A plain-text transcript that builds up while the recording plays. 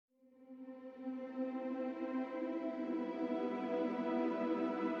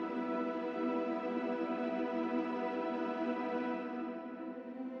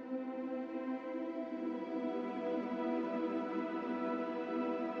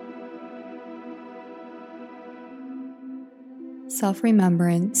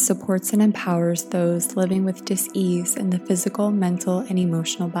Self-remembrance supports and empowers those living with dis-ease in the physical, mental, and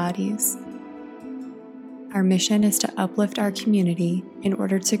emotional bodies. Our mission is to uplift our community in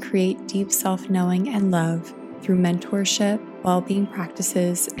order to create deep self-knowing and love through mentorship, well-being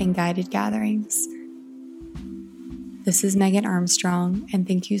practices, and guided gatherings. This is Megan Armstrong, and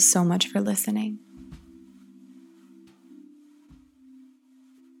thank you so much for listening.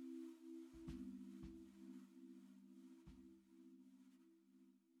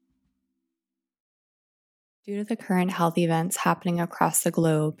 Due to the current health events happening across the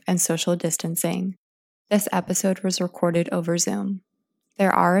globe and social distancing, this episode was recorded over Zoom.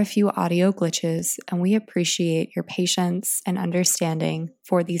 There are a few audio glitches, and we appreciate your patience and understanding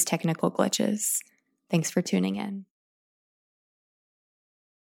for these technical glitches. Thanks for tuning in.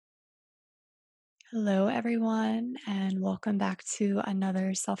 Hello, everyone, and welcome back to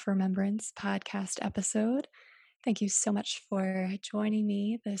another Self-Remembrance podcast episode. Thank you so much for joining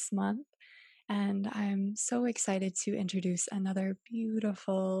me this month. And I'm so excited to introduce another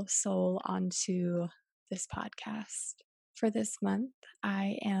beautiful soul onto this podcast. For this month,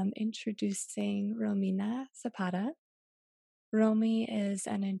 I am introducing Romina Zapata. Romy is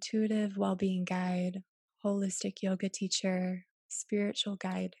an intuitive well-being guide, holistic yoga teacher, spiritual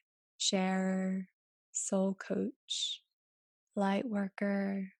guide, sharer, soul coach, light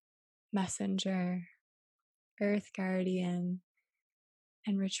worker, messenger, earth guardian,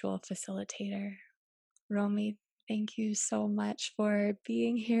 and ritual facilitator. Romy, thank you so much for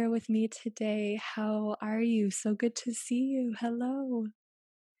being here with me today. How are you? So good to see you. Hello.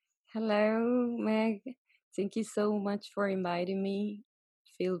 Hello, Meg. Thank you so much for inviting me.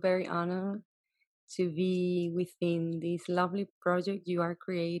 Feel very honored to be within this lovely project you are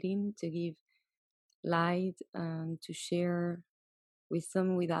creating to give light and to share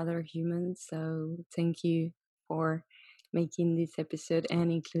wisdom with other humans. So thank you for making this episode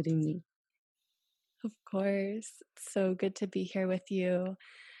and including me. Of course. So good to be here with you.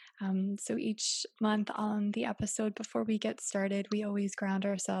 So each month on the episode, before we get started, we always ground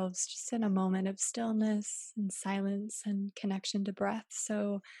ourselves just in a moment of stillness and silence and connection to breath.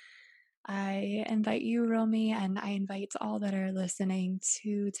 So I invite you, Romy, and I invite all that are listening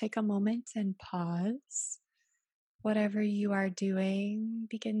to take a moment and pause. Whatever you are doing,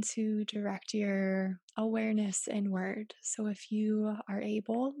 begin to direct your awareness inward. So if you are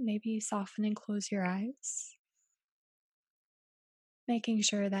able, maybe soften and close your eyes, making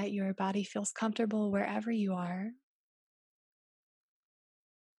sure that your body feels comfortable wherever you are.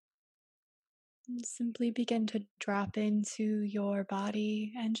 And simply begin to drop into your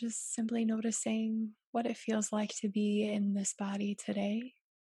body and just simply noticing what it feels like to be in this body today.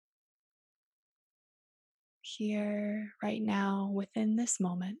 Here, right now, within this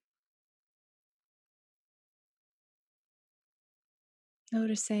moment.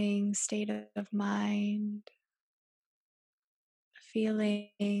 Noticing state of mind,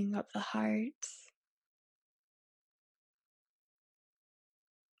 feeling of the heart,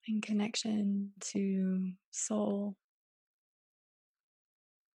 and connection to soul.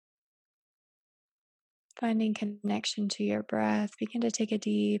 Finding connection to your breath. Begin to take a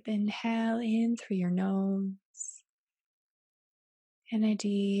deep inhale in through your nose and a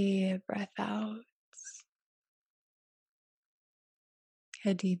deep breath out.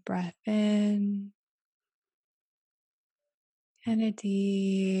 A deep breath in and a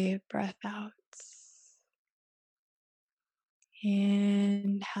deep breath out.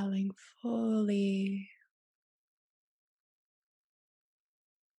 Inhaling fully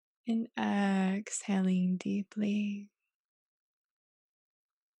and exhaling deeply.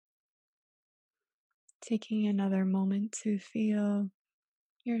 Taking another moment to feel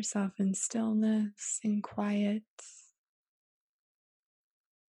yourself in stillness and quiet.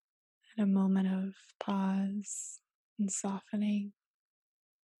 At a moment of pause and softening.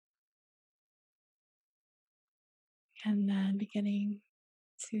 And then beginning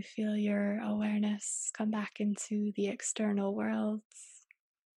to feel your awareness come back into the external world.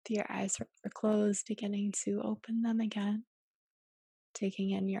 Your eyes are closed, beginning to open them again.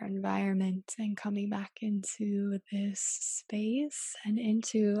 Taking in your environment and coming back into this space and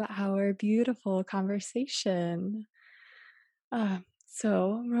into our beautiful conversation.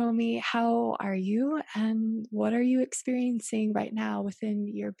 So, Romy, how are you and what are you experiencing right now within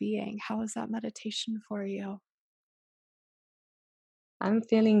your being? How is that meditation for you? I'm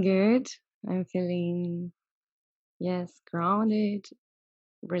feeling good. I'm feeling, grounded,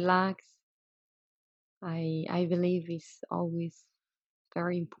 relaxed. I believe it's always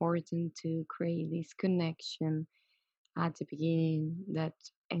very important to create this connection at the beginning that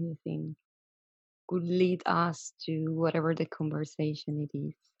anything could lead us to whatever the conversation it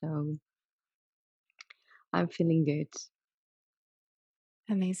is. So I'm feeling good.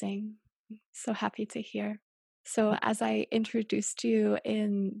 Amazing. So happy to hear. So, as I introduced you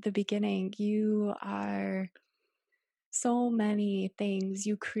in the beginning, you are so many things.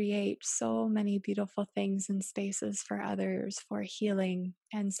 You create so many beautiful things and spaces for others for healing.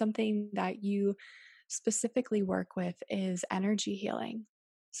 And something that you specifically work with is energy healing.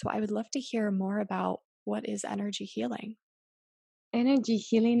 So, I would love to hear more about what is energy healing. Energy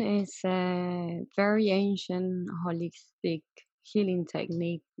healing is a very ancient holistic healing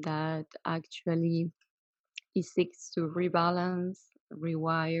technique that actually it seeks to rebalance,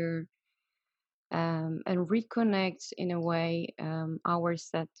 rewire, and reconnect in a way our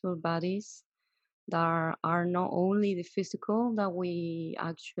subtle bodies that are not only the physical that we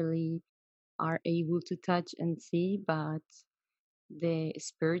actually are able to touch and see, but the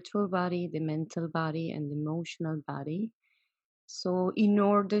spiritual body, the mental body, and the emotional body. So, in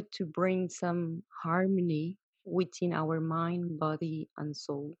order to bring some harmony within our mind, body, and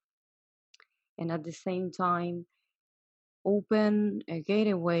soul, and at the same time, open a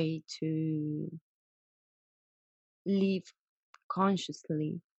gateway to live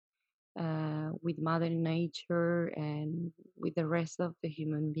consciously with Mother Nature and with the rest of the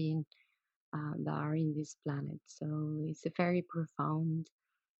human being that are in this planet. So, it's a very profound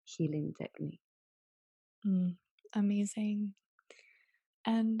healing technique. Mm, amazing.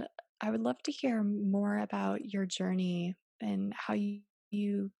 And I would love to hear more about your journey and how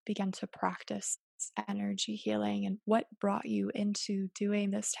you began to practice energy healing and what brought you into doing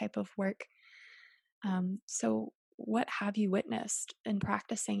this type of work. So, what have you witnessed in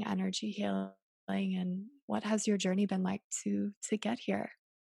practicing energy healing, and what has your journey been like to get here?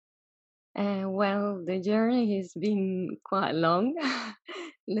 Well, the journey has been quite long,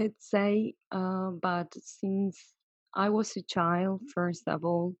 let's say. But since I was a child, first of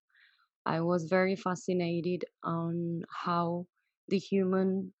all, I was very fascinated on how the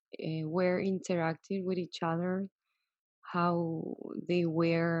human were interacting with each other, how they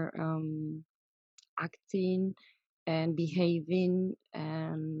were acting and behaving,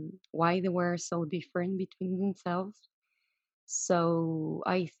 and why they were so different between themselves. So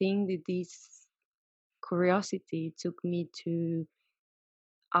I think that this curiosity took me to,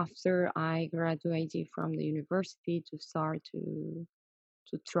 after I graduated from the university, to start to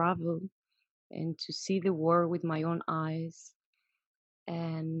travel and to see the world with my own eyes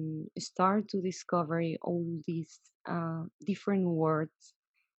and start to discover all these different words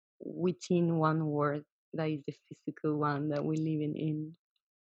within one word that is the physical one that we live in.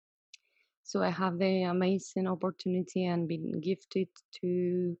 So I have the amazing opportunity and been gifted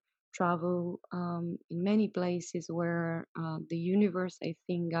to travel in many places where the universe, I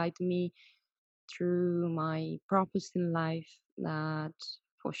think, guide me through my purpose in life. That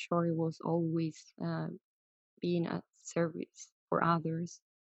for sure it was always being at service for others,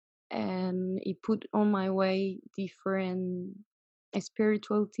 and it put on my way different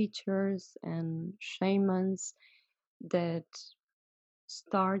spiritual teachers and shamans that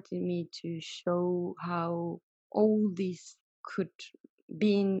started me to show how all this could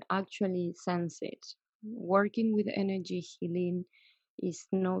be actually sensed. Working with energy healing is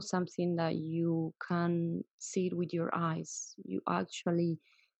not something that you can see it with your eyes. You actually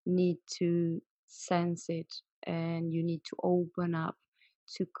need to sense it, and you need to open up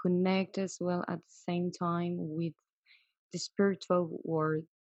to connect as well at the same time with the spiritual world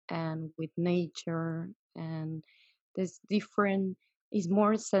and with nature. And there's different, is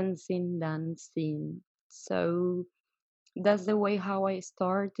more sensing than seeing. So that's the way how I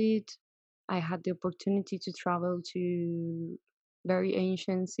started. I had the opportunity to travel to very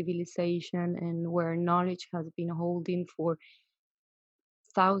ancient civilization and where knowledge has been holding for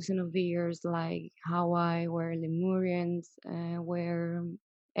thousands of years, like Hawaii, where Lemurians, where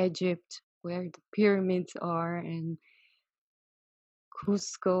Egypt, where the pyramids are, and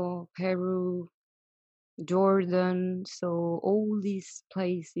Cusco, Peru, Jordan. So all these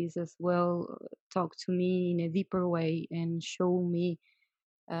places as well talk to me in a deeper way and show me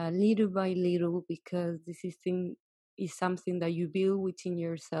little by little, because is something that you build within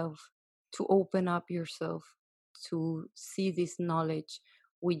yourself, to open up yourself to see this knowledge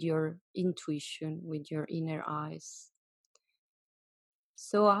with your intuition, with your inner eyes.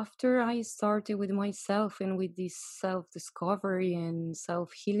 So after I started with myself and with this self-discovery and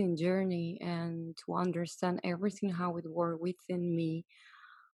self-healing journey, and to understand everything how it worked within me,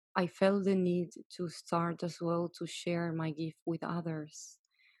 I felt the need to start as well to share my gift with others.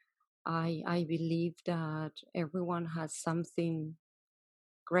 I believe that everyone has something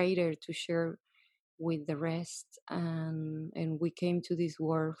greater to share with the rest, and we came to this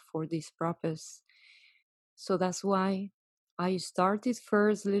world for this purpose. So that's why I started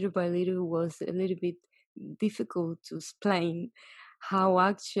first, little by little. Was a little bit difficult to explain how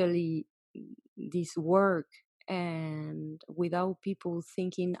actually this work, and without people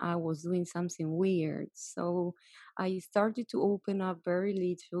thinking I was doing something weird. So I started to open up very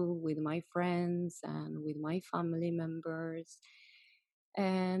little with my friends and with my family members,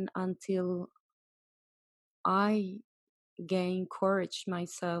 and until I gain courage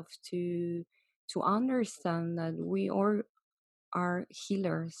myself to understand that we all are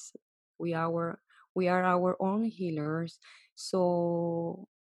healers. We are our own healers. So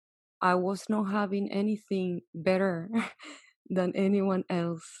I was not having anything better than anyone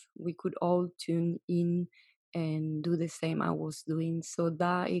else. We could all tune in and do the same I was doing. So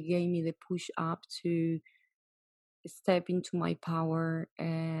that it gave me the push up to step into my power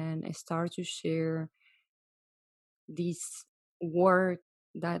and start to share this work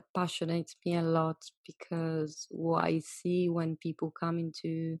that passionates me a lot, because what I see when people come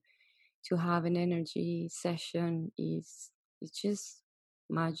into to have an energy session is it's just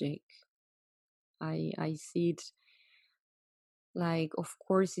magic. I see it like, of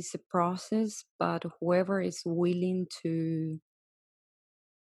course it's a process, but whoever is willing to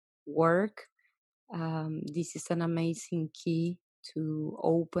work, this is an amazing key to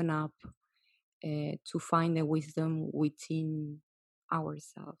open up, to find the wisdom within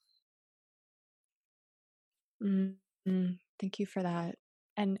ourselves. Thank you for that.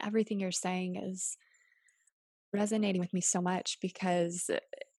 And everything you're saying is resonating with me so much because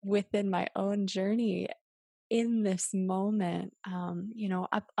within my own journey in this moment,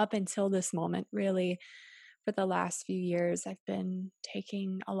 up until this moment, really, for the last few years, I've been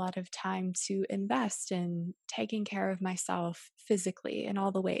taking a lot of time to invest in taking care of myself physically in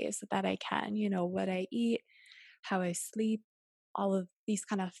all the ways that I can. What I eat, how I sleep, all of these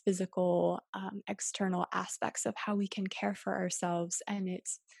kind of physical, external aspects of how we can care for ourselves. And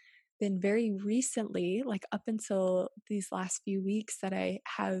it's been very recently, like up until these last few weeks, that I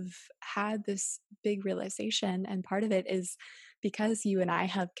have had this big realization. And part of it is because you and I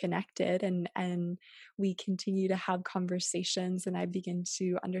have connected, and we continue to have conversations, and I begin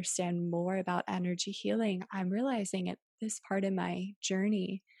to understand more about energy healing. I'm realizing at this part in my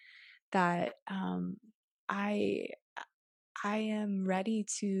journey that I I am ready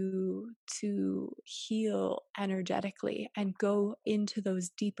to heal energetically and go into those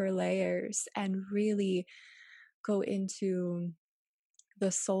deeper layers and really go into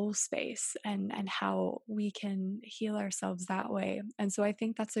the soul space and how we can heal ourselves that way. And so I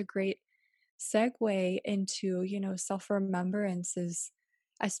think that's a great segue into, self-remembrance is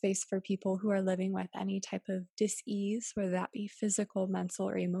a space for people who are living with any type of dis-ease, whether that be physical, mental,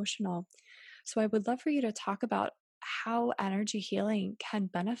 or emotional. So I would love for you to talk about how energy healing can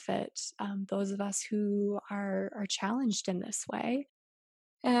benefit those of us who are challenged in this way.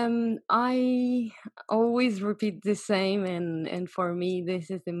 I always repeat the same, and for me,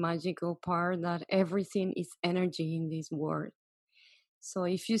 this is the magical part, that everything is energy in this world. So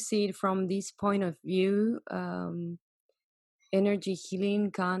if you see it from this point of view, energy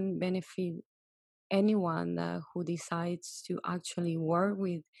healing can benefit anyone who decides to actually work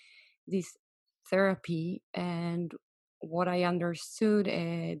with this therapy. And what I understood,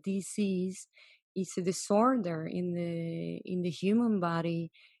 disease is a disorder in the human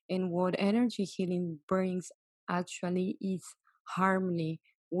body, and what energy healing brings actually is harmony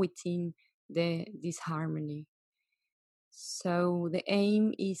within the disharmony. So the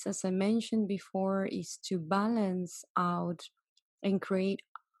aim is, as I mentioned before, is to balance out and create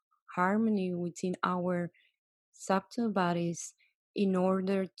harmony within our subtle bodies, in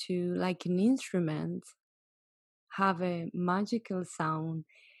order to, like an instrument, have a magical sound,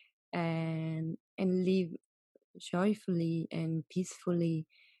 and live joyfully and peacefully.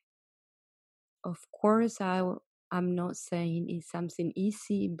 Of course, I'm not saying it's something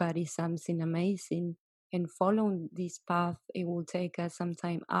easy, but it's something amazing. And following this path, it will take us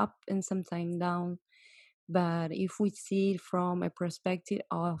sometime up and sometime down. But if we see it from a perspective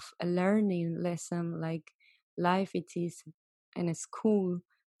of a learning lesson, like life it is in a school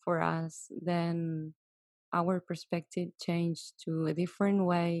for us, then our perspective changed to a different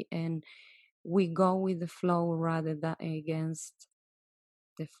way, and we go with the flow rather than against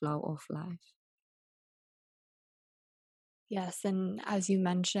the flow of life. Yes, and as you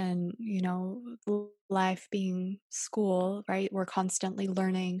mentioned, life being school, right? We're constantly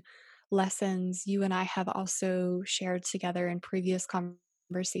learning lessons. You and I have also shared together in previous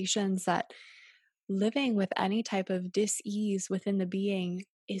conversations that living with any type of dis-ease within the being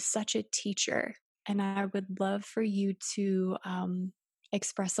is such a teacher. And I would love for you to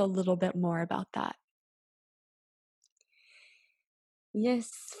express a little bit more about that. Yes,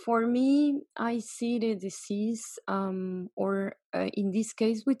 for me, I see the disease, or in this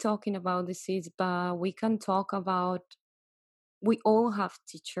case, we're talking about disease, but we can talk about, we all have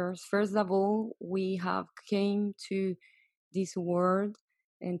teachers. First of all, we have came to this world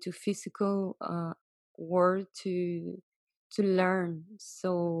and to physical world to learn.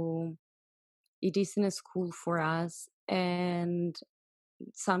 So it isn't a school for us, and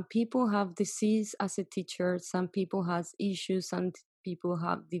some people have disease as a teacher, some people has issues, some people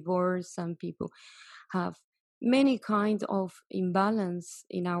have divorce, some people have many kinds of imbalance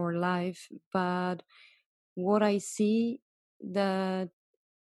in our life. But what I see, that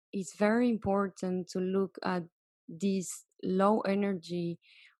it's very important to look at this low energy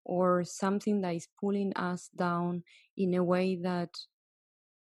or something that is pulling us down, in a way that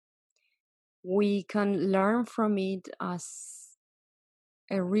we can learn from it as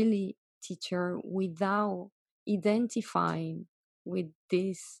a really teacher without identifying with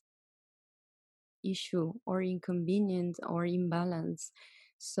this issue or inconvenience or imbalance.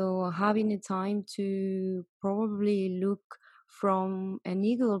 So having a time to probably look from an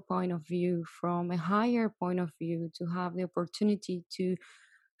eagle point of view, from a higher point of view, to have the opportunity to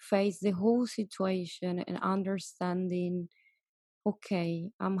face the whole situation and understanding, okay,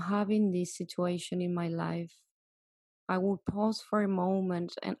 I'm having this situation in my life. I will pause for a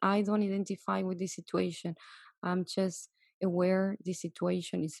moment and I don't identify with the situation. I'm just aware the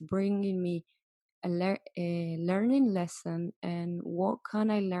situation is bringing me a learning lesson, and what can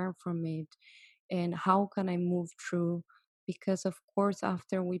I learn from it, and how can I move through. Because, of course,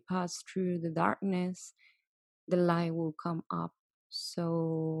 after we pass through the darkness, the light will come up.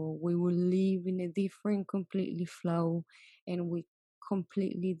 So we will live in a different, completely flow, and with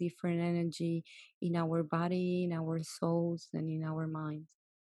completely different energy in our body, in our souls, and in our minds.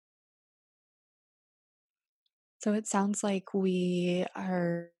 So it sounds like we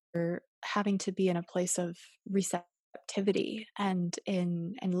are having to be in a place of receptivity and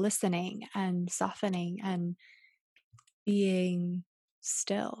in and listening and softening and being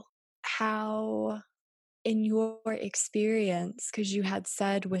still. How, in your experience, because you had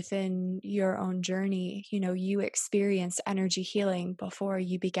said within your own journey, you experienced energy healing before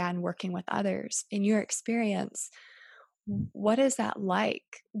you began working with others. In your experience, what is that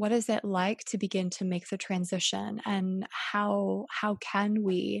like? What is it like to begin to make the transition, and how can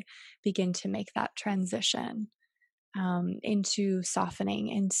we begin to make that transition into softening,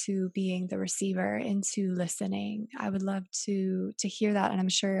 into being the receiver, into listening? I would love to hear that, and I'm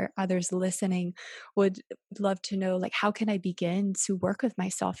sure others listening would love to know, like, how can I begin to work with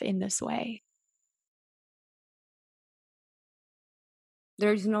myself in this way?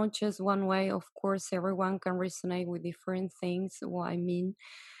 There's not just one way. Of course, everyone can resonate with different things, what I mean.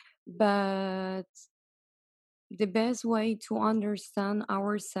 But the best way to understand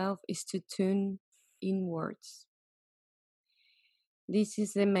ourselves is to tune inwards. This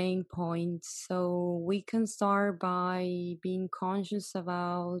is the main point. So we can start by being conscious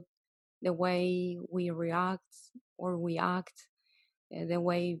about the way we react or we act, the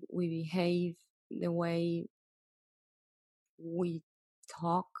way we behave, the way we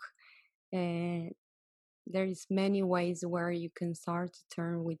talk. And there is many ways where you can start to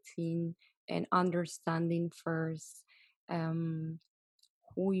turn within and understanding first, um,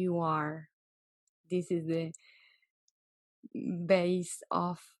 who you are. This is the base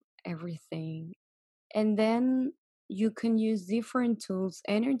of everything. And then you can use different tools.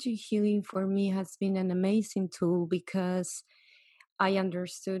 Energy healing for me has been an amazing tool, because I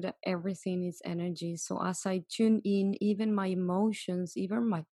understood that everything is energy. So as I tune in, even my emotions, even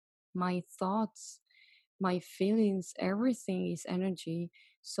my thoughts, my feelings, everything is energy.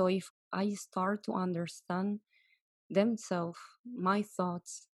 So if I start to understand themselves, my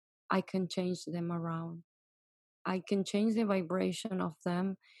thoughts, I can change them around. I can change the vibration of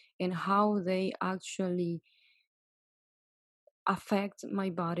them and how they actually affect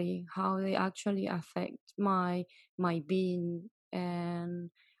my body, how they actually affect my being, and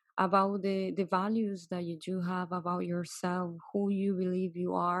about the values that you do have about yourself, who you believe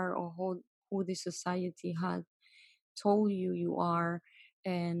you are, or who the society has told you you are,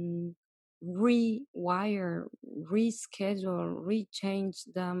 and rewire, reschedule, rechange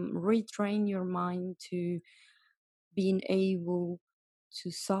them, retrain your mind to being able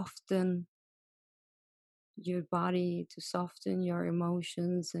to soften your body, to soften your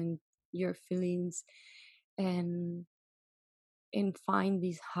emotions and your feelings, and find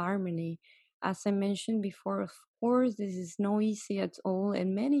this harmony. as I mentioned before, of course, this is no easy at all,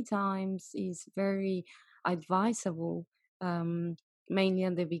 and many times is very advisable, um, mainly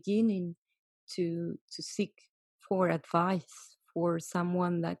at the beginning, to seek for advice for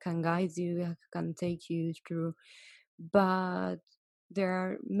someone that can guide you, that can take you through. But there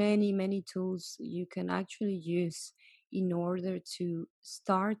are many, many tools you can actually use in order to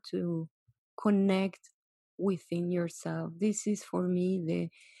start to connect within yourself. This is for me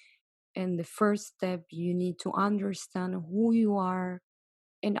the first step. You need to understand who you are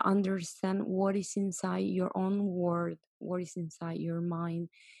and understand what is inside your own world, what is inside your mind,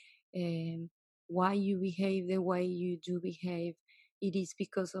 and why you behave the way you do behave. It is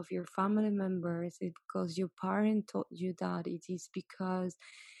because of your family members, it's because your parent taught you that, it is because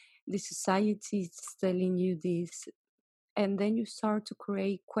the society is telling you this. And then you start to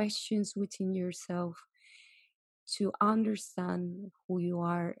create questions within yourself to understand who you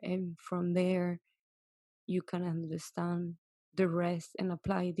are, and from there you can understand the rest and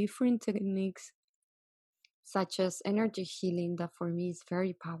apply different techniques such as energy healing, that for me is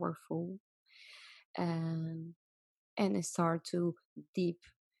very powerful, and start to deep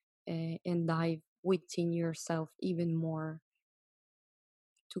and dive within yourself even more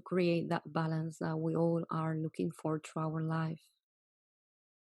to create that balance that we all are looking for through our life.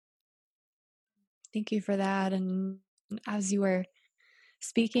 Thank you for that. And as you were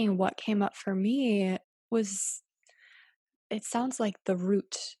speaking, what came up for me was it sounds like the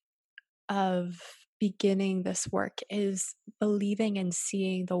root of beginning this work is believing and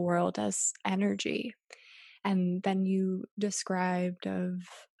seeing the world as energy. And then you described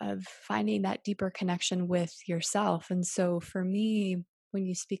of finding that deeper connection with yourself. And so for me, when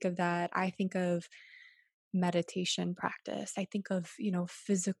you speak of that, I think of meditation practice. I think of,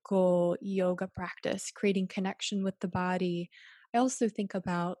 physical yoga practice, creating connection with the body. I also think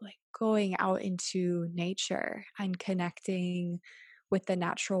about like going out into nature and connecting with the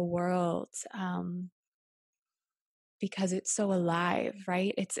natural world, because it's so alive,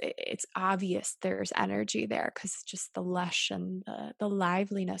 right? It's obvious there's energy there because just the lush and the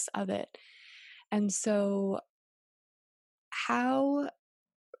liveliness of it. And so, how,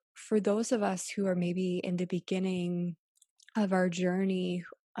 for those of us who are maybe in the beginning of our journey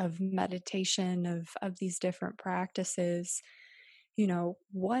of meditation, of these different practices,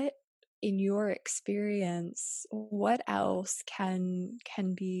 what, in your experience, what else can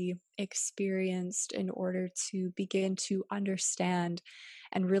be experienced in order to begin to understand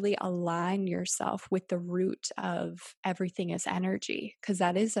and really align yourself with the root of everything is energy? Because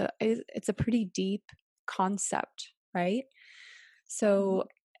that it's a pretty deep concept, right? So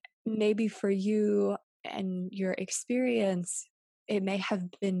maybe for you and your experience, it may have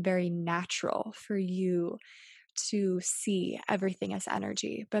been very natural for you to see everything as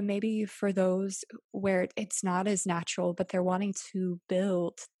energy. But maybe for those where it's not as natural, but they're wanting to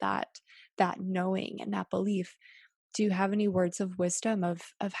build that knowing and that belief, do you have any words of wisdom of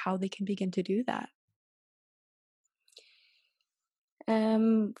how they can begin to do that?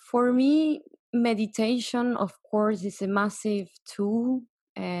 For me, meditation, of course, is a massive tool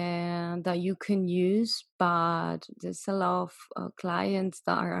and that you can use, but there's a lot of clients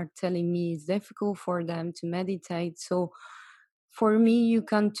that are telling me it's difficult for them to meditate. So for me, you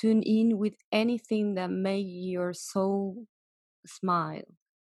can tune in with anything that make your soul smile.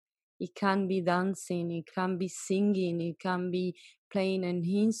 It can be dancing, it can be singing, it can be playing an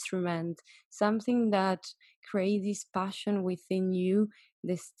instrument, something that creates this passion within you,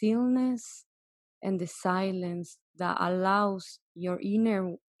 the stillness and the silence that allows your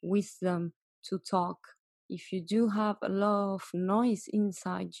inner wisdom to talk. If you do have a lot of noise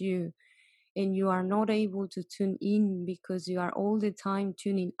inside you and you are not able to tune in because you are all the time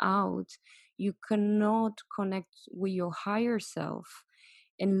tuning out, you cannot connect with your higher self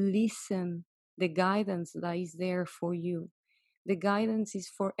and listen the guidance that is there for you. The guidance is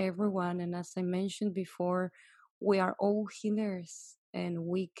for everyone, and as I mentioned before, we are all healers, and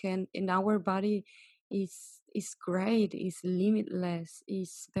we can, and our body is great, is limitless,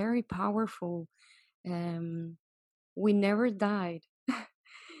 is very powerful. We never died.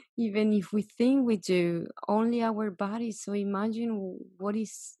 Even if we think we do, only our body. So imagine what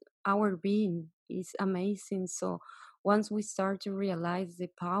is our being is amazing. So once we start to realize the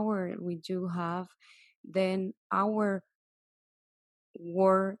power we do have, then our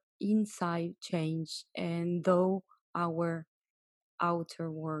world inside change, and though our outer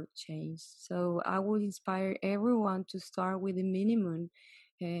world change. So I would inspire everyone to start with the minimum,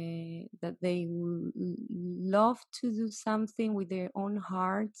 that they will love to do something with their own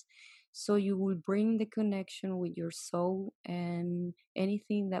heart. So you will bring the connection with your soul, and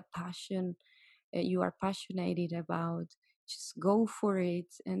anything that passion you are passionate about, just go for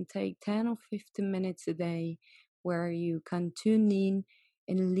it and take 10 or 15 minutes a day where you can tune in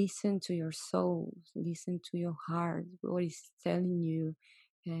and listen to your soul, listen to your heart, what is telling you.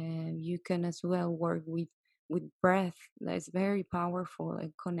 You can as well work with breath. That's very powerful.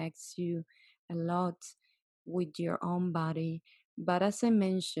 It connects you a lot with your own body. But as I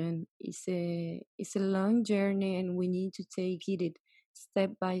mentioned, it's a long journey, and we need to take it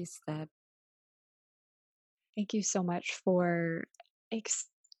step by step. Thank you so much for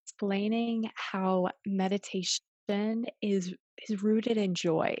explaining how meditation is is rooted in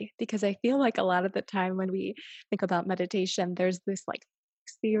joy, because I feel like a lot of the time when we think about meditation, there's this like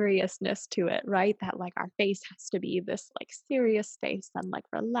seriousness to it, right? That like our face has to be this like serious face and like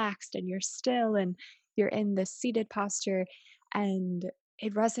relaxed, and you're still and you're in this seated posture. And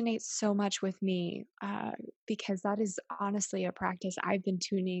it resonates so much with me, because that is honestly a practice I've been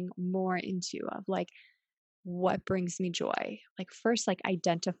tuning more into, of like what brings me joy. Like first, like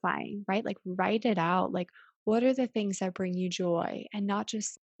identifying, right? Like write it out. Like what are the things that bring you joy, and not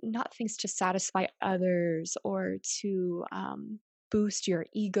things to satisfy others or to boost your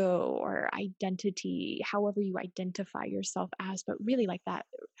ego or identity, however you identify yourself as, but really like that,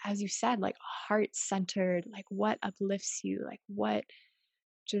 as you said, like heart centered, like what uplifts you, like what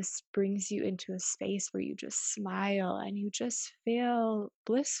just brings you into a space where you just smile and you just feel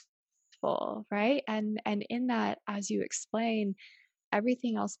blissful, right? And in that, as you explain,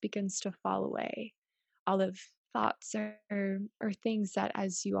 everything else begins to fall away. All of thoughts or things that,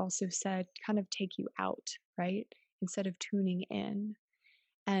 as you also said, kind of take you out, right? Instead of tuning in.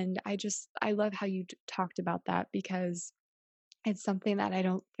 And I love how you talked about that, because it's something that I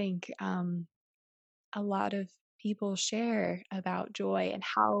don't think a lot of people share about joy and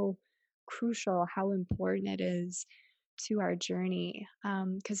how crucial, how important it is to our journey,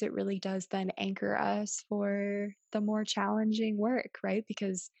 because it really does then anchor us for the more challenging work, right?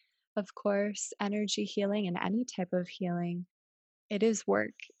 Because, of course, energy healing and any type of healing, it is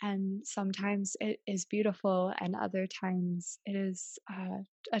work. And sometimes it is beautiful, and other times it is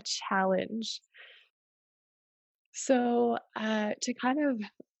a challenge. So, to kind of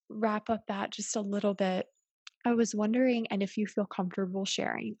wrap up that just a little bit, I was wondering, and if you feel comfortable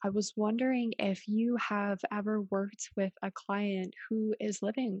sharing, I was wondering if you have ever worked with a client who is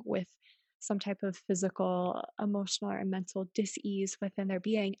living with some type of physical, emotional, or mental dis-ease within their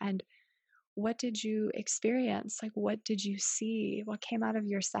being, and what did you experience? Like, what did you see? What came out of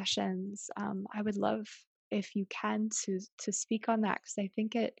your sessions? I would love, if you can, to speak on that, because I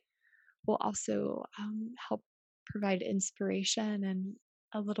think it will also help provide inspiration and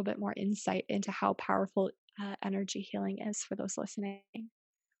a little bit more insight into how powerful energy healing is for those listening.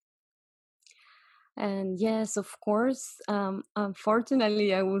 And yes, of course,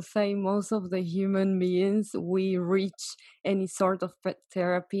 unfortunately, I would say most of the human beings, we reach any sort of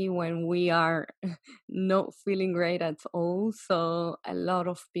therapy when we are not feeling great at all. So a lot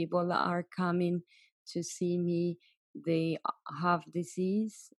of people that are coming to see me, they have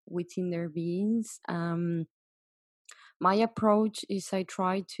disease within their beings. My approach is I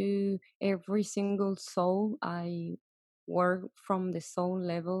try to every single soul, I work from the soul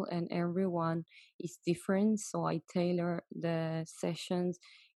level, and everyone is different, so I tailor the sessions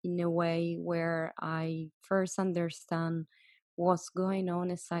in a way where I first understand what's going on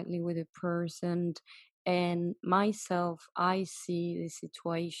exactly with the person, and myself, I see the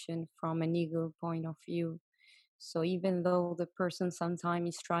situation from an ego point of view. So even though the person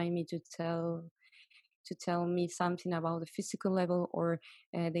sometimes is trying me to tell me something about the physical level, or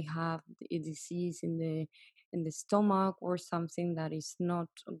they have a disease in the stomach, or something that is not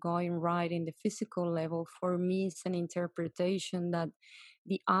going right in the physical level, for me it's an interpretation that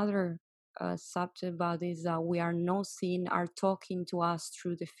the other subject bodies that we are not seeing are talking to us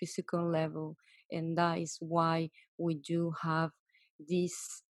through the physical level, and that is why we do have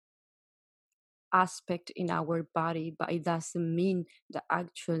this aspect in our body, but it doesn't mean that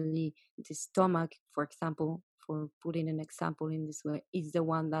actually the stomach, for example, for putting an example in this way, is the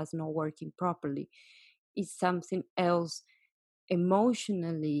one that's not working properly. It's something else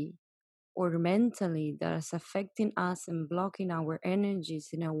emotionally or mentally that is affecting us and blocking our energies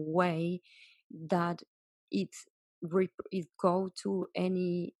in a way that it it go to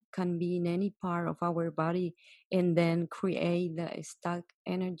any, can be in any part of our body, and then create the stuck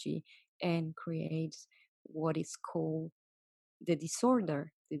energy and creates what is called the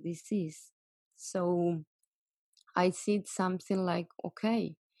disorder, the disease. So I see it something like,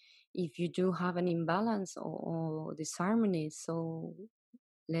 okay, if you do have an imbalance or disharmony, so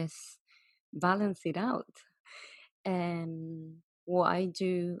let's balance it out. And what I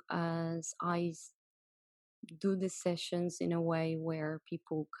do as do the sessions in a way where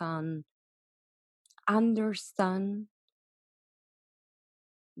people can understand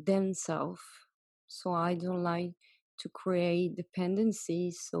themselves. So I don't like to create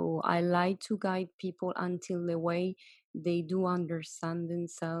dependencies. So I like to guide people until the way they do understand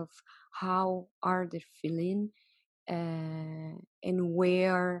themselves, how are they feeling, and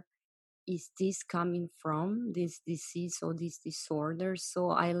where is this coming from, this disease or this disorder. So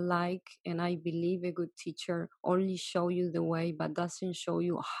I like and I believe a good teacher only show you the way but doesn't show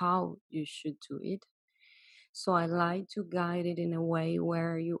you how you should do it. So I like to guide it in a way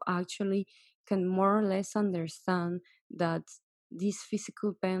where you actually can more or less understand that this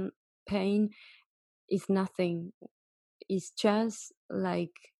physical pain is nothing. It's just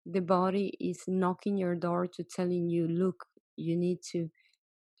like the body is knocking your door to telling you, look, you need to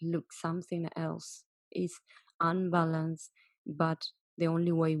look something else. It's unbalanced, but the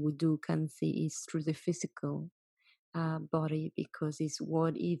only way we do can see is through the physical body, because it's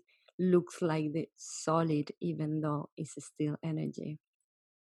what it looks like, the solid, even though it's still energy.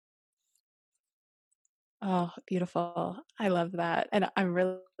 Oh, beautiful. I love that. And I'm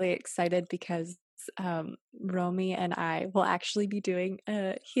really excited because Romy and I will actually be doing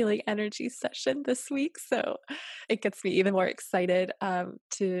a healing energy session this week. So it gets me even more excited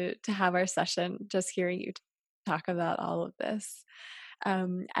to have our session, just hearing you talk about all of this.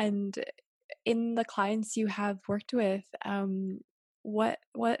 And in the clients you have worked with, what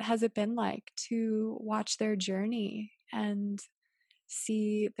has it been like to watch their journey and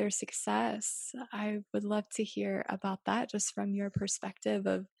see their success? I would love to hear about that just from your perspective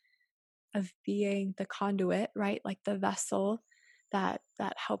of being the conduit, right? Like the vessel that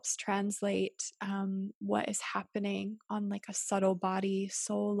helps translate what is happening on like a subtle body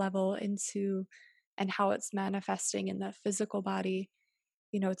soul level into and how it's manifesting in the physical body,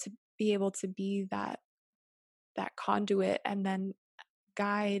 to be able to be that conduit and then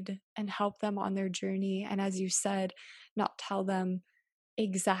guide and help them on their journey. And as you said, not tell them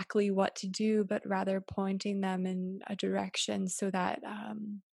exactly what to do, but rather pointing them in a direction so that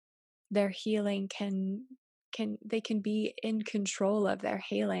their healing can they can be in control of their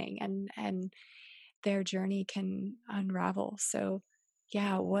healing, and their journey can unravel. So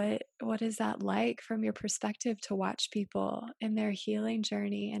yeah, what is that like from your perspective to watch people in their healing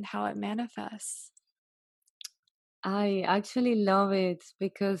journey and how it manifests? I actually love it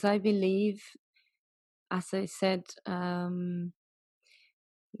because I believe, as I said,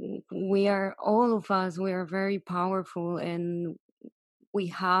 we are, all of us, we are very powerful and we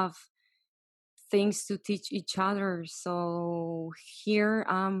have things to teach each other. So here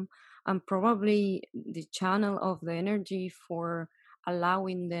I'm probably the channel of the energy for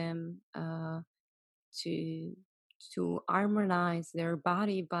allowing them to harmonize their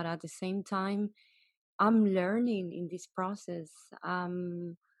body, but at the same time I'm learning in this process.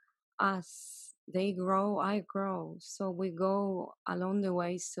 As they grow, I grow, so we go along the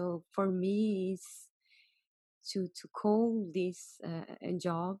way. So for me, it's to call this a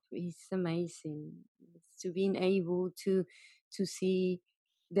job is amazing. It's to being able to see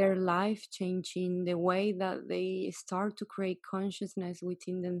their life changing, the way that they start to create consciousness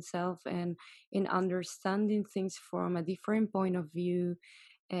within themselves, and in understanding things from a different point of view,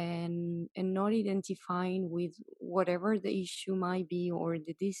 and not identifying with whatever the issue might be, or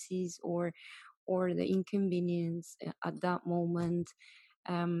the disease, or the inconvenience at that moment.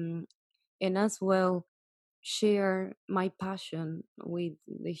 um, and as well share my passion with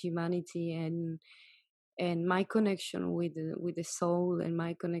the humanity, and my connection with the soul, and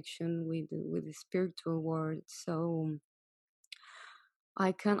my connection with the spiritual world. So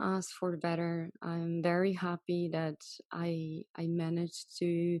I can't ask for better. I'm very happy that I managed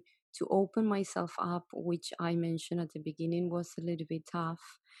to open myself up, which I mentioned at the beginning was a little bit tough,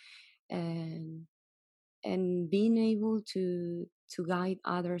 and being able to guide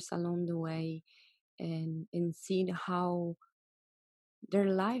others along the way, and seeing how their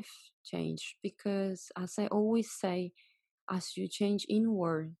life changed. Because as I always say, as you change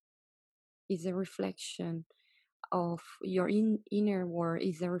inward is a reflection of your inner world,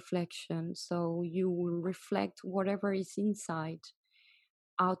 is a reflection, so you will reflect whatever is inside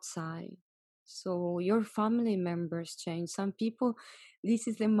outside. So your family members change. Some people, this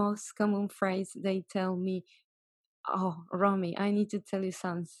is the most common phrase they tell me, oh, Romy, I need to tell you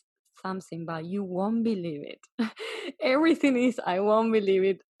something, but you won't believe it. Everything is, I won't believe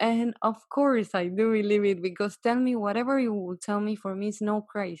it. And of course, I do believe it, because tell me whatever you will tell me, for me, it's no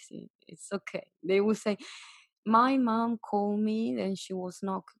crazy. It's okay. They will say, my mom called me and she was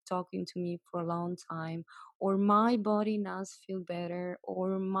not talking to me for a long time, or my body now feel better,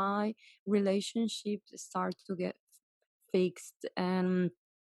 or my relationship start to get fixed, and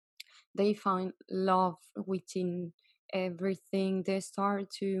they find love within everything. They start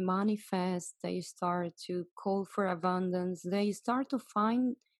to manifest, they start to call for abundance, they start to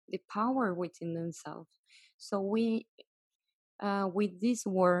find the power within themselves. So we with this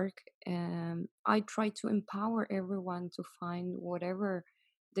work, I try to empower everyone to find whatever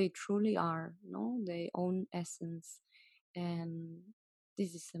they truly are, no, their own essence, and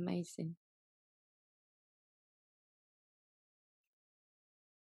this is amazing.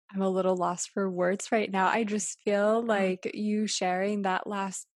 I'm a little lost for words right now. I just feel like you sharing that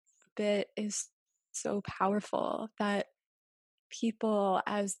last bit is so powerful that people,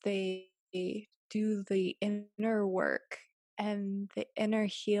 as they do the inner work and the inner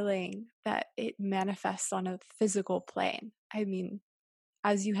healing, that it manifests on a physical plane. I mean,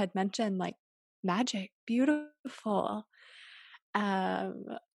 as you had mentioned, like magic, beautiful. Um,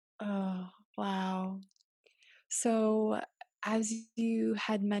 oh, wow. So, as you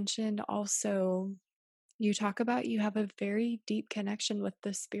had mentioned, also, you talk about you have a very deep connection with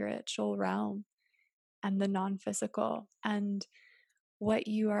the spiritual realm and the non physical. And what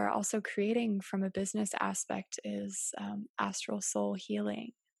you are also creating from a business aspect is astral soul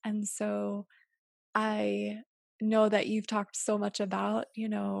healing. And so I know that you've talked so much about,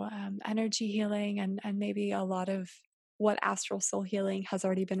 energy healing and maybe a lot of what astral soul healing has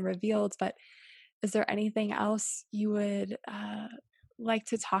already been revealed. But is there anything else you would like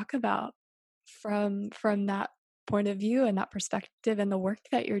to talk about from that point of view and that perspective and the work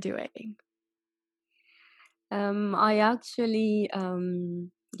that you're doing? I actually,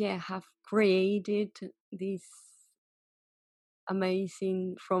 yeah, have created this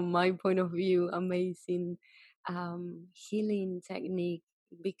amazing, from my point of view, amazing healing technique,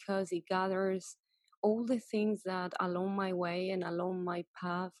 because it gathers all the things that along my way and along my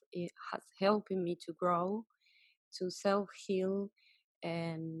path it has helping me to grow, to self heal,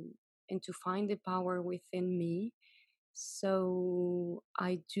 and to find the power within me. So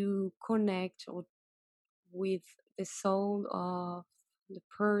I do connect with the soul of the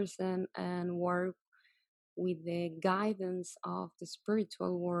person and work with the guidance of the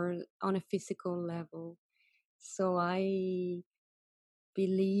spiritual world on a physical level. So I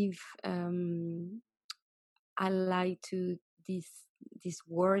believe, I like to this this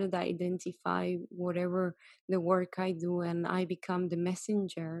word that identify whatever the work I do, and I become the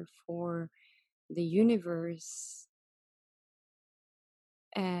messenger for the universe,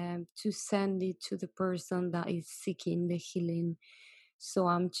 to send it to the person that is seeking the healing. So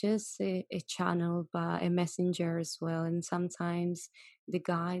I'm just a channel, but a messenger as well. And sometimes the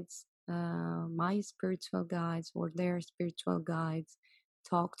guides, my spiritual guides or their spiritual guides,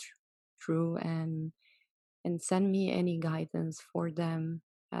 talk through and send me any guidance for them.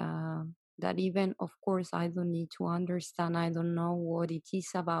 Uh, that even, of course, I don't need to understand. I don't know what it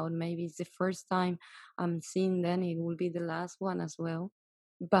is about. Maybe it's the first time I'm seeing, then it will be the last one as well.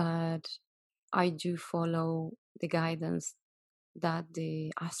 But I do follow the guidance that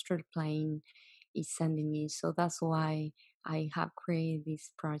the astral plane is sending me. So that's why I have created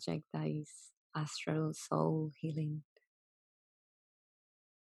this project that is Astral Soul Healing.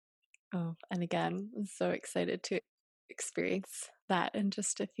 Oh, and again, I'm so excited to experience that in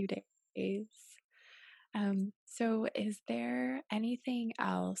just a few days. So, is there anything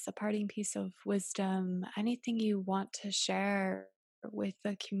else, a parting piece of wisdom, anything you want to share with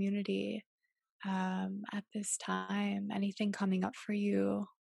the community at this time? Anything coming up for you?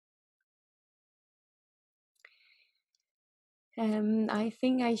 I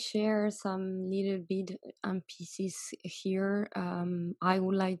think I share some little bit pieces here. I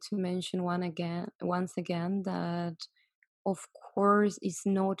would like to mention once again, that of course it's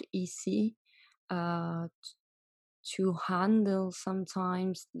not easy uh, to handle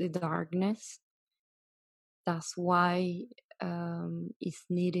sometimes the darkness. That's why is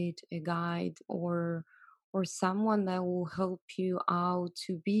needed a guide, or someone that will help you out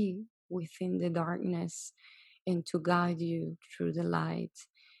to be within the darkness and to guide you through the light.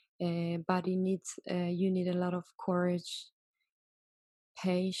 But it needs, you need a lot of courage,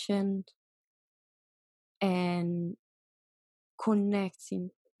 patience, and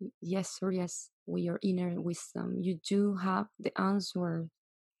connecting, yes or yes, with your inner wisdom. You do have the answer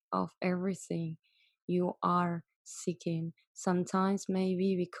of everything you are seeking. Sometimes,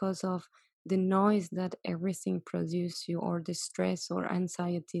 maybe because of the noise that everything produces you, or the stress or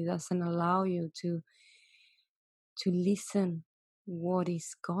anxiety doesn't allow you to listen what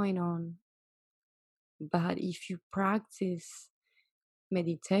is going on But if you practice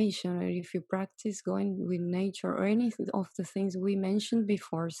meditation, or if you practice going with nature, or any of the things we mentioned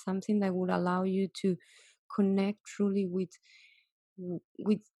before, something that would allow you to connect truly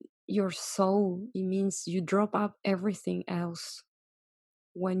with your soul, it means you drop up everything else.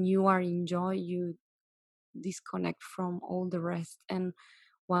 When you are in joy, you disconnect from all the rest. And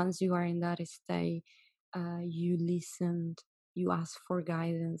once you are in that state, you listen, you ask for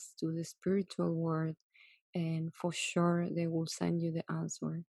guidance to the spiritual world, and for sure they will send you the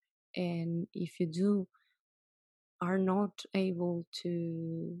answer. And if you do are not able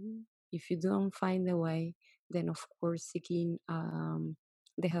to, if you don't find the way, then of course seeking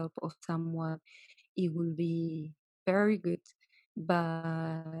the help of someone, it will be very good.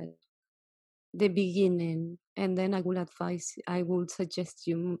 But the beginning, and then I would suggest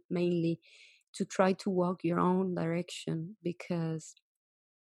you mainly to try to walk your own direction, because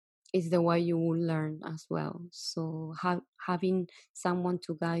it's the way you will learn as well. So having someone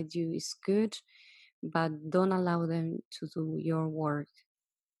to guide you is good, but don't allow them to do your work,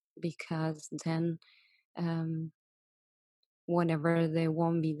 because then um, whenever they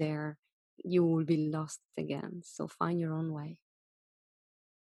won't be there, you will be lost again. So find your own way.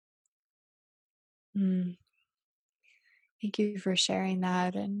 Mm, thank you for sharing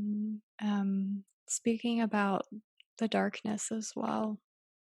that. And speaking about the darkness as well,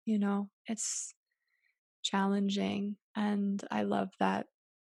 it's challenging. And I love that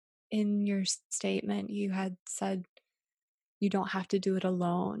in your statement, you had said you don't have to do it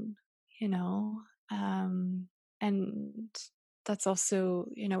alone, you know? Um, and that's also,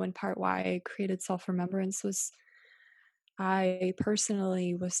 in part why I created Self Remembrance was I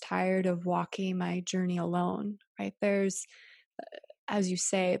personally was tired of walking my journey alone, right? As you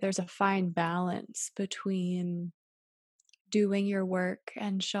say, there's a fine balance between doing your work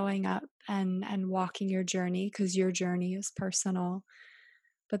and showing up and walking your journey, because your journey is personal.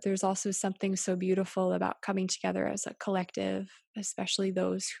 But there's also something so beautiful about coming together as a collective, especially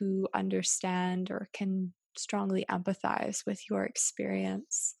those who understand or can strongly empathize with your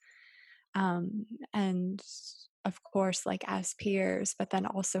experience. And of course, like as peers, but then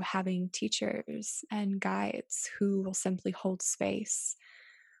also having teachers and guides who will simply hold space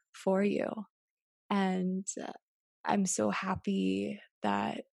for you. And I'm so happy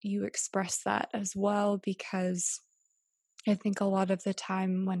that you express that as well, because I think a lot of the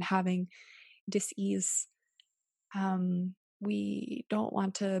time when having dis-ease, we don't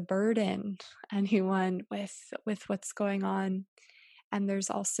want to burden anyone with what's going on. And there's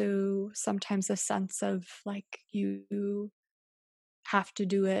also sometimes a sense of like you have to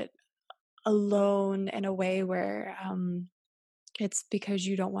do it alone in a way where it's because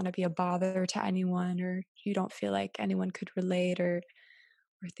you don't want to be a bother to anyone, or you don't feel like anyone could relate, or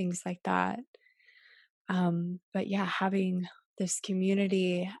things like that. But yeah, having this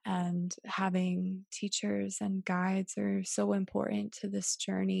community and having teachers and guides are so important to this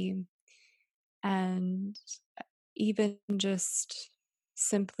journey. And even just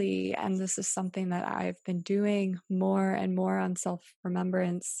simply, and this is something that I've been doing more and more on self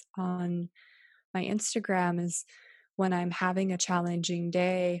remembrance on my Instagram, is when I'm having a challenging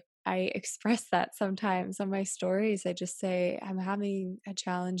day, I express that sometimes on my stories. I just say, I'm having a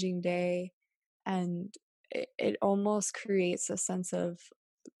challenging day. And it almost creates a sense of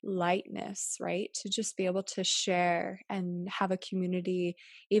lightness, right? To just be able to share and have a community,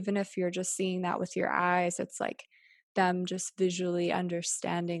 even if you're just seeing that with your eyes, it's like them just visually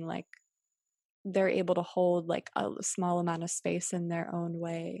understanding, like they're able to hold like a small amount of space in their own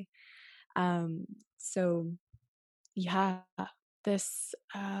way. Um, so yeah, this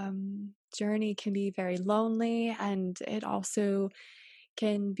journey can be very lonely, and it also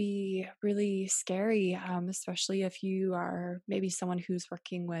can be really scary, especially if you are maybe someone who's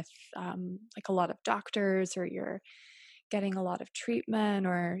working with like a lot of doctors, or you're getting a lot of treatment,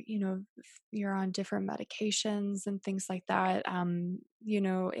 or you're on different medications and things like that.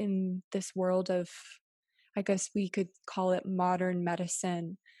 In this world of, I guess we could call it modern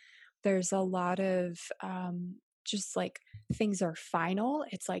medicine, there's a lot of just like things are final.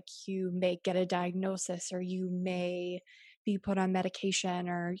 It's like you may get a diagnosis, or you may be put on medication,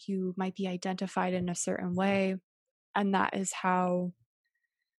 or you might be identified in a certain way. And that is how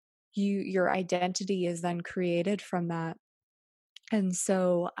your identity is then created from that. And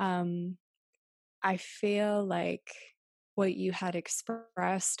so I feel like what you had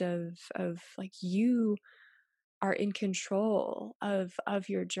expressed of like you are in control of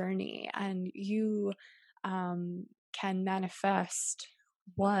your journey, and you can manifest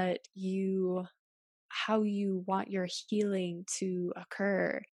what you how you want your healing to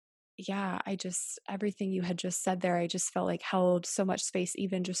occur. yeah, I just everything you had just said there, I just felt like held so much space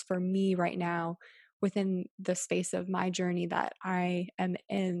even just for me right now within the space of my journey that I am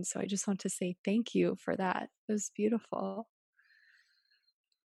in. So I just want to say thank you for that. It was beautiful.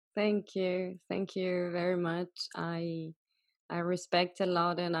 Thank you very much. I respect a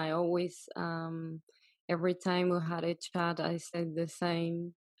lot, and I always, every time we had a chat, I said the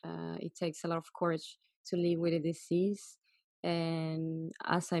same. It takes a lot of courage to live with a disease, and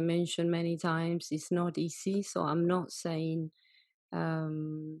as I mentioned many times, it's not easy. So I'm not saying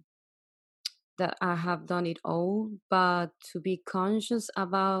um, that I have done it all, but to be conscious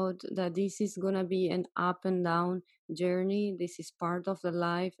about that this is gonna be an up and down journey. This is part of the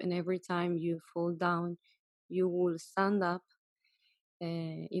life, and every time you fall down, you will stand up.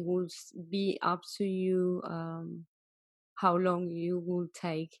 It will be up to you how long you will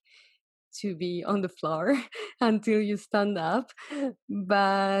take to be on the floor until you stand up.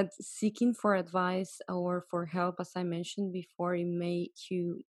 But seeking for advice or for help, as I mentioned before, it makes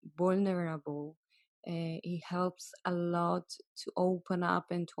you vulnerable. It helps a lot to open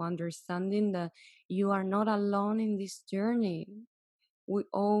up and to understanding that you are not alone in this journey. We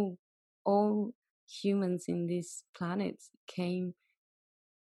all humans in this planet came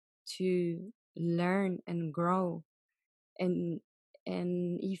to learn and grow, and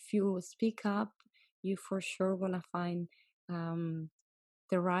if you speak up, you for sure gonna find um,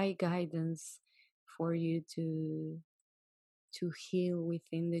 the right guidance for you to heal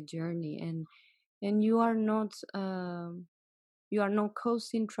within the journey. And you are not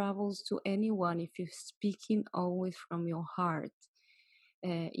causing troubles to anyone if you're speaking always from your heart.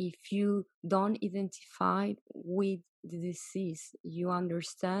 If you don't identify with the disease, you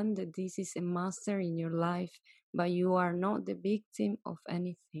understand that this is a master in your life, but you are not the victim of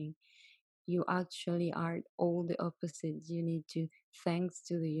anything. You actually are all the opposite. You need to thanks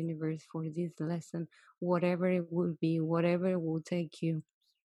to the universe for this lesson, whatever it will be, whatever it will take you.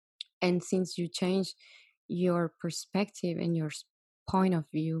 And since you change your perspective and your point of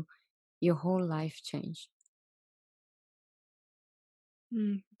view, your whole life changed.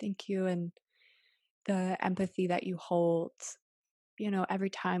 Thank you. And the empathy that you hold, every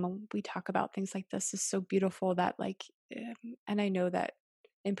time we talk about things like this is so beautiful that, like, and I know that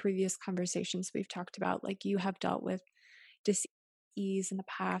in previous conversations we've talked about, like, you have dealt with disease in the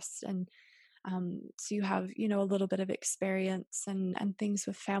past. And so you have, a little bit of experience and things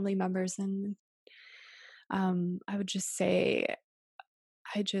with family members. And I would just say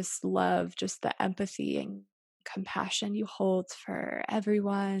I just love just the empathy and compassion you hold for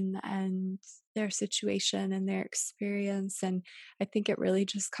everyone and their situation and their experience. And I think it really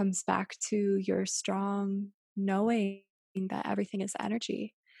just comes back to your strong knowing that everything is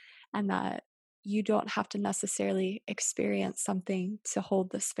energy, and that you don't have to necessarily experience something to hold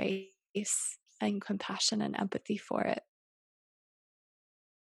the space and compassion and empathy for it.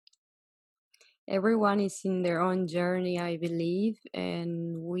 Everyone is in their own journey, I believe,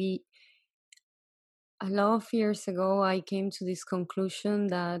 and we a lot of years ago I came to this conclusion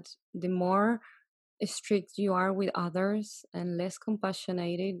that the more strict you are with others and less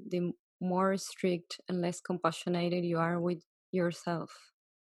compassionated, the more strict and less compassionated you are with yourself.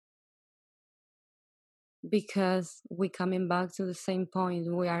 Because we coming back to the same point,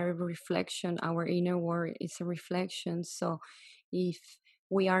 we are a reflection. Our inner world is a reflection. So if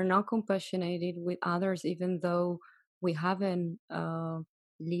we are not compassionated with others, even though we haven't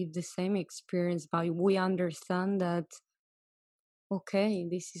lived the same experience, but we understand that okay,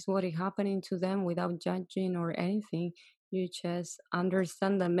 this is what is happening to them without judging or anything. You just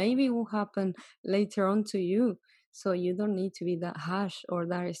understand that maybe it will happen later on to you. So you don't need to be that harsh or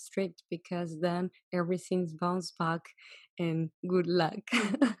that strict, because then everything's bounced back and good luck.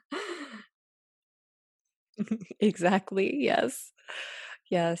 Exactly. Yes.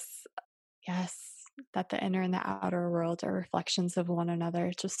 Yes. Yes. That the inner and the outer world are reflections of one another.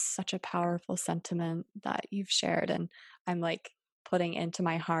 It's just such a powerful sentiment that you've shared. And I'm like putting into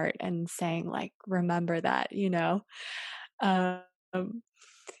my heart and saying, like, remember that. Um,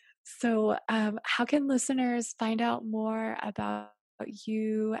 so, how can listeners find out more about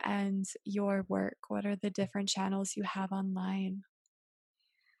you and your work? What are the different channels you have online?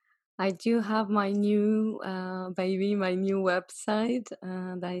 I do have my new baby, my new website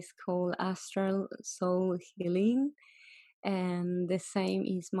that is called Astral Soul Healing, and the same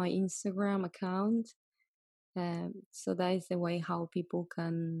is my Instagram account. So that is the way how people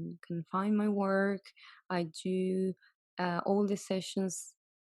can find my work. I do all the sessions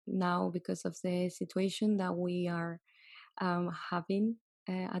now because of the situation that we are having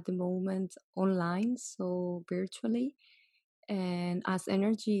at the moment online, so virtually. And as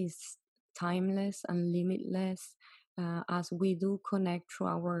energy is timeless and limitless, as we do connect through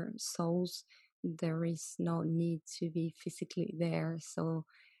our souls, there is no need to be physically there. So,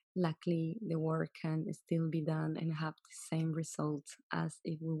 luckily, the work can still be done and have the same result as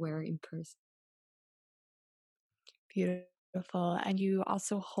if we were in person. Beautiful. And you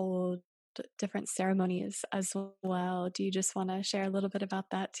also hold different ceremonies as well. Do you just want to share a little bit about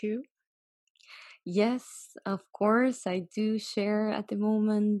that too? Yes, of course, I do share at the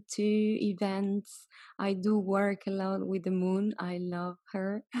moment two events. I do work a lot with the moon. I love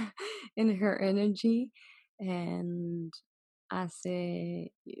her and her energy. And as a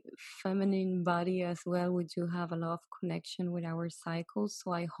feminine body as well, we do have a lot of connection with our cycles.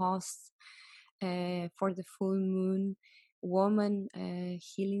 So I host for the full moon woman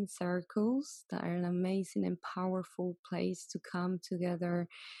healing circles that are an amazing and powerful place to come together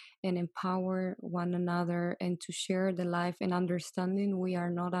and empower one another and to share the life and understanding we are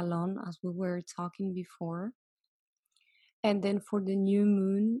not alone, as we were talking before. And then for the new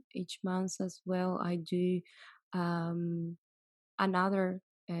moon each month as well, I do um, another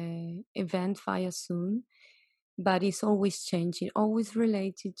event via Zoom, but it's always changing, always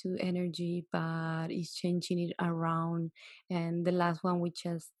related to energy, but it's changing it around. And the last one we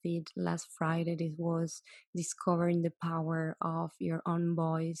just did last Friday, this was discovering the power of your own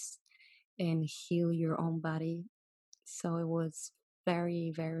voice and heal your own body. So it was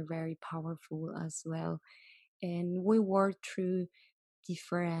very, very, very powerful as well. And we work through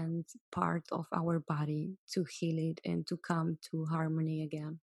different parts of our body to heal it and to come to harmony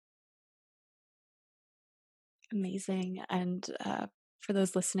again. Amazing. And for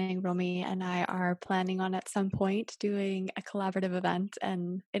those listening, Romy and I are planning on at some point doing a collaborative event,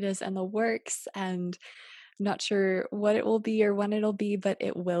 and it is in the works. And I'm not sure what it will be or when it'll be, but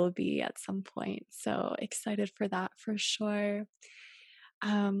it will be at some point. So excited for that for sure.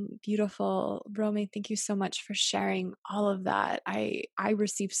 Beautiful, Romy. Thank you so much for sharing all of that. I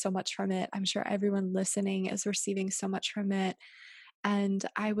received so much from it. I'm sure everyone listening is receiving so much from it. And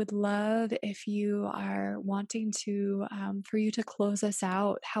I would love if you are wanting to, for you to close us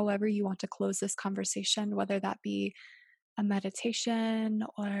out, however you want to close this conversation, whether that be a meditation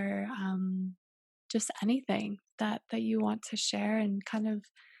or just anything that you want to share and kind of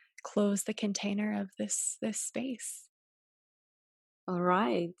close the container of this space. All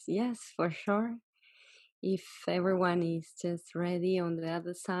right, yes, for sure. If everyone is just ready on the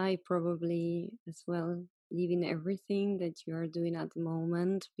other side, probably as well leaving everything that you are doing at the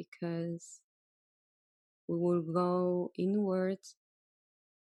moment, because we will go inwards.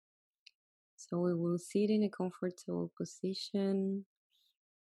 So we will sit in a comfortable position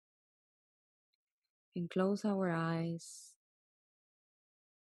and close our eyes.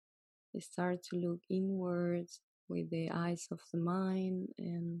 Start to look inwards with the eyes of the mind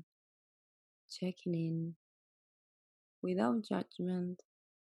and checking in without judgment,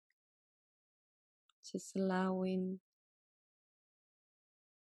 just allowing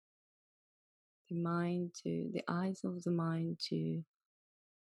the eyes of the mind to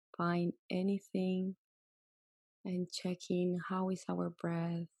find anything and checking how is our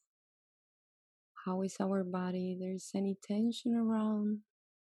breath, how is our body, there's any tension around.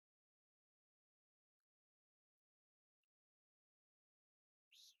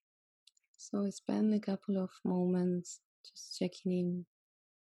 So spend a couple of moments just checking in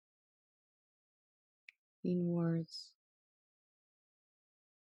inwards.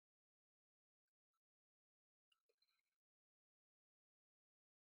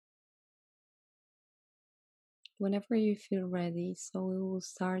 Whenever you feel ready, so we will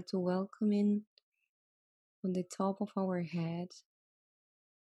start to welcome in on the top of our head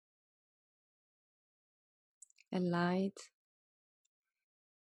a light,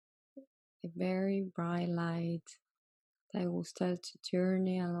 a very bright light that will start to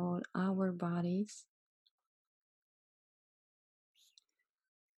journey along our bodies.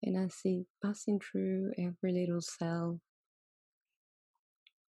 And as it passing through every little cell,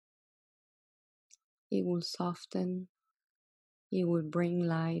 it will soften, it will bring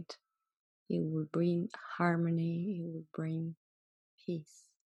light, it will bring harmony, it will bring peace.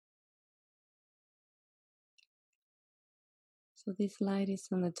 So this light is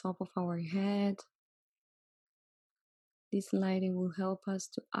on the top of our head. This lighting will help us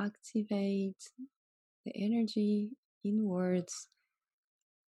to activate the energy inwards.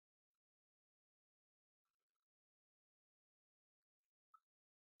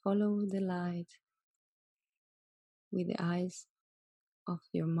 Follow the light with the eyes of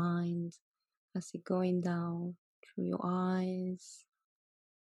your mind as it going down through your eyes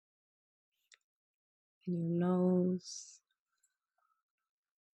and your nose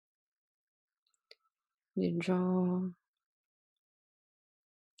the jaw,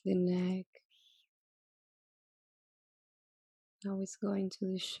 the neck. Now it's going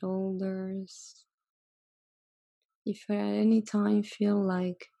to the shoulders. If at any time feel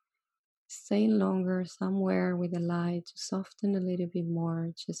like staying longer somewhere with the light to soften a little bit more,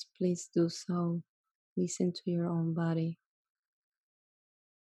 just please do so. Listen to your own body.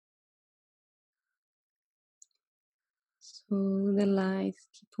 So the lights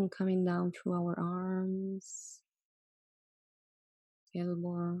keep on coming down through our arms,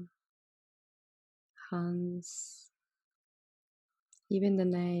 elbow, hands, even the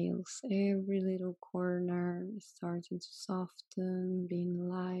nails. Every little corner is starting to soften, being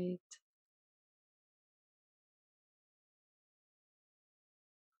light.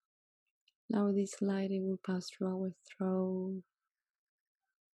 Now this light it will pass through our throat,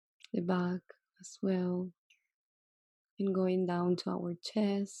 the back as well, and going down to our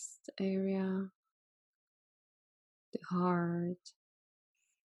chest area, the heart,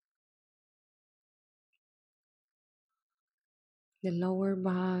 the lower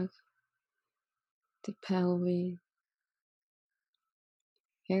back, the pelvis.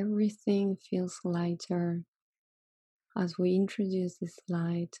 Everything feels lighter as we introduce this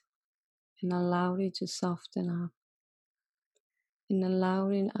light and allow it to soften up and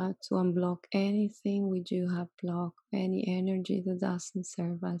allowing us to unblock anything we do have blocked, any energy that doesn't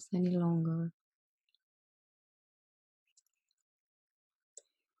serve us any longer.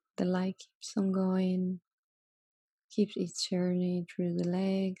 The light keeps on going, keeps its journey through the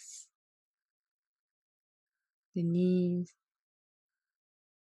legs, the knees,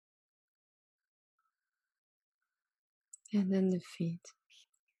 and then the feet.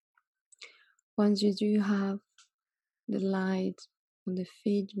 Once you do have the light on the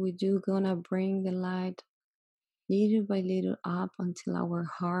feet, we do gonna bring the light little by little up until our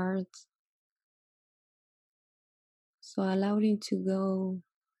heart. So allow it to go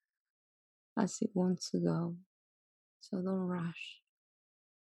as it wants to go. So don't rush.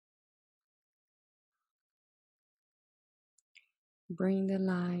 Bring the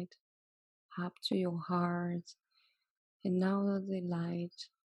light up to your heart. And now that the light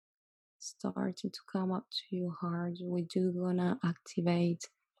starting to come up to your heart, we do gonna activate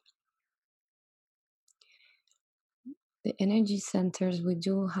the energy centers we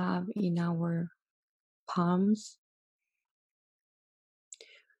do have in our palms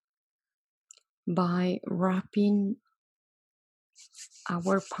by wrapping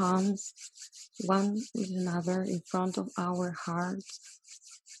our palms one with another in front of our hearts.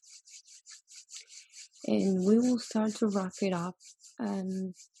 And we will start to wrap it up,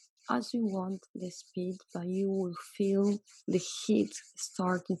 and as you want the speed, but you will feel the heat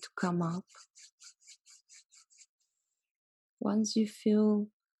starting to come up. Once you feel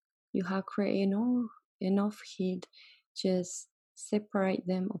you have created enough heat, just separate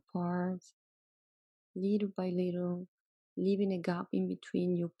them apart little by little, leaving a gap in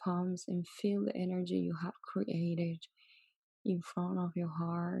between your palms, and feel the energy you have created in front of your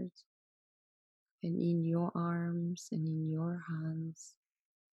heart and in your arms and in your hands.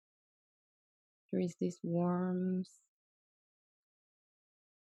 There is this warmth,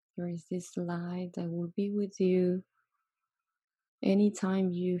 there is this light that will be with you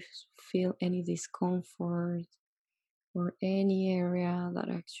anytime you feel any discomfort or any area that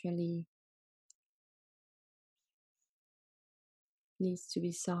actually needs to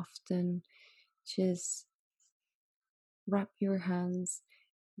be softened. Just wrap your hands,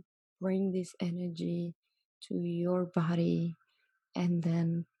 bring this energy to your body, and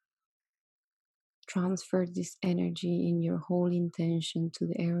then transfer this energy in your whole intention to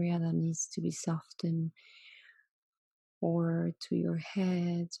the area that needs to be softened, or to your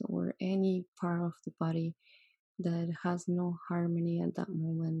head, or any part of the body that has no harmony at that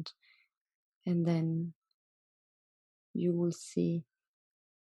moment. And then you will see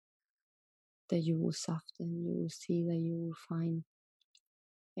that you will soften, you will see that you will find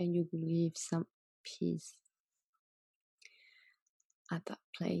and you will leave some peace at that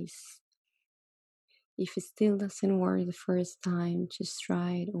place. If it still doesn't work the first time, just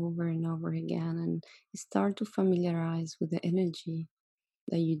try it over and over again and start to familiarize with the energy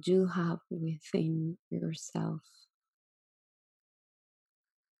that you do have within yourself.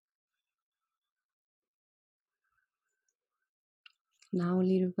 Now,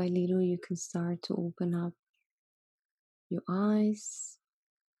 little by little, you can start to open up your eyes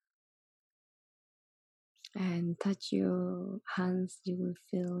and touch your hands. You will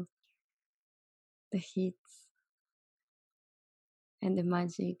feel the heat and the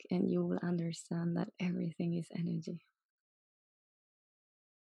magic, and you will understand that everything is energy.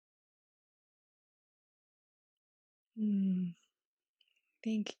 Mm,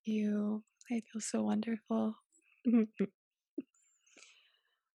 thank you. I feel so wonderful.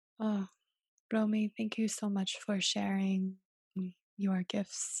 Oh, Romy, thank you so much for sharing your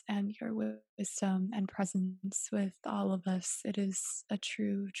gifts and your wisdom and presence with all of us. It is a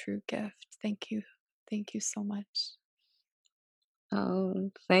true, true gift. Thank you. Thank you so much. Oh,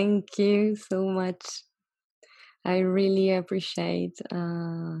 thank you so much. I really appreciate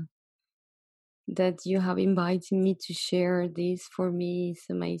that you have invited me to share this. For me, it's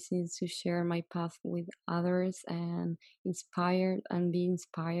amazing to share my path with others and inspired and be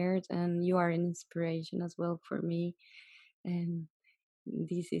inspired. And you are an inspiration as well for me. And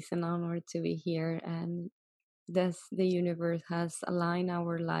this is an honor to be here. And thus, the universe has aligned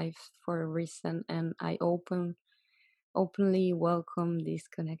our life for a reason. And I openly welcome this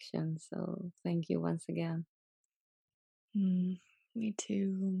connection. So thank you once again. Me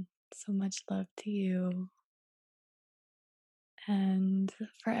too. So much love to you. And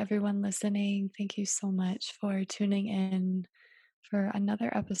for everyone listening, thank you so much for tuning in for another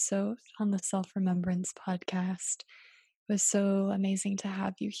episode on the Self Remembrance Podcast. It was so amazing to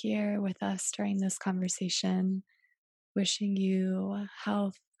have you here with us during this conversation. Wishing you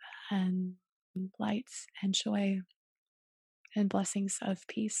health and light and joy and blessings of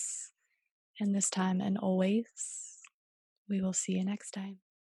peace in this time and always. We will see you next time.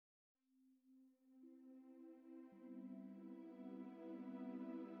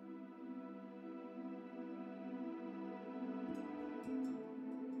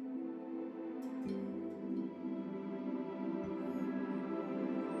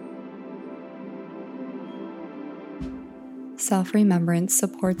 Self remembrance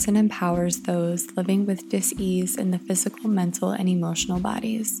supports and empowers those living with dis-ease in the physical, mental, and emotional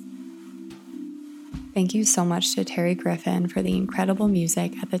bodies. Thank you so much to Terry Griffin for the incredible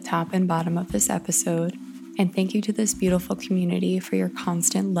music at the top and bottom of this episode, and thank you to this beautiful community for your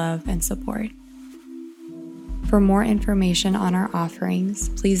constant love and support. For more information on our offerings,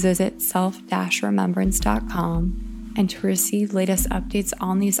 please visit self-remembrance.com, and to receive latest updates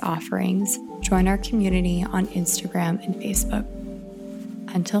on these offerings, join our community on Instagram and Facebook.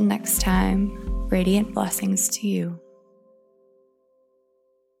 Until next time, radiant blessings to you.